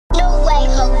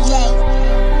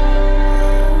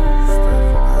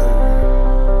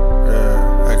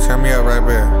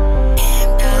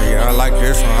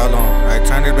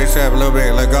that shit up a little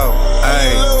bit, let go.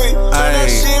 Ayy.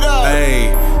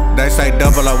 They say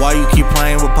DoubleR, why you keep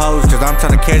playing with pose? Cause I'm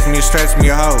tryna catch me and stretch me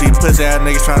a hoe. These pussy ass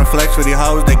niggas tryna flex with these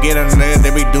hoes. They get in there, they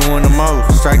be doing the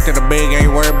most. Strike to the big,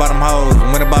 ain't worried about them hoes.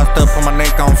 When the boss up on my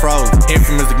neck on froze.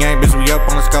 Infamous the game, bitch, we up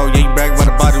on the scope. Yeah, you brag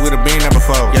about the body, we done been there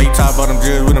before. Yeah, you talk about them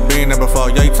jewels, we done been there before.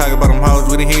 Yeah, you talk about them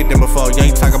hoes, we done hit them before. Yeah,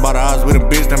 you talk about the odds, we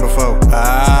done bitch them before.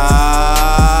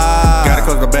 Gotta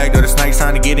close the back door, the snakes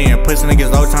trying to get in. Pussy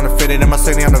niggas low trying to fit it in my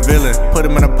city, I'm the villain. Put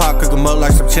them in a pot, cook them up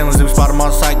like some chillins. If we spot them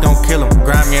on sight, gon' kill them.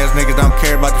 Grimy ass niggas don't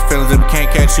care about the feelings. If we can't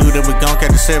catch you, then we gon'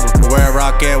 catch the sibling. Where I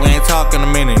rock at, we ain't talking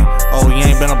a minute. Oh, you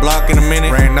ain't been a block in a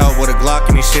minute. Ran up with a Glock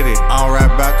and he shitted. I don't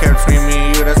rap about care between me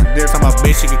and you, that's the difference. I'm a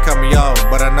bitch, she can cut me off,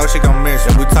 but I know she gon' miss.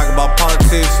 If we talk about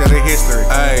politics, yeah, they history.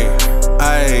 Ayy.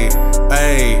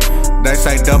 They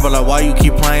say DoubleR, why you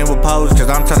keep playing with pose? Cause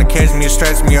I'm tryna catch me and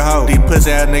stretch me a hoe. These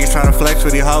pussy ass niggas tryna flex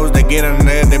with these hoes. They get in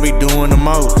there, they be doing the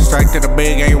most. Strike to the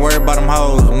big, ain't worried about them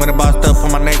hoes. When the boss up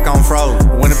on my neck on froze.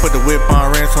 When they put the whip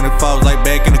on rinse when it falls. Like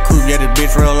back in the coupe, yeah, this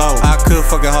bitch real low. I could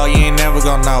fuck a hoe, you ain't never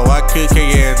gon' know. I could kick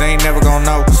your ass, they ain't never gon'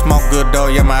 know. Smoke good though,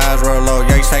 yeah, my eyes roll low.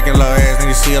 Yeah, you shaking little ass, and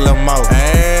you see a little more.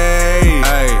 Ayy.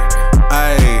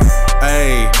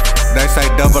 They say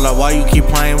DoubleR, why you keep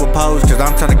playing with pose? Cause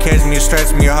I'm tryna catch me and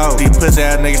stretch me a hoe. These pussy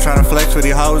ass niggas tryna flex with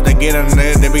these hoes. They get in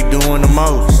there, they be doing the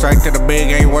most. Strike to the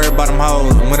big, ain't worried about them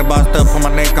hoes. When the boss up on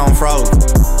my neck on froze.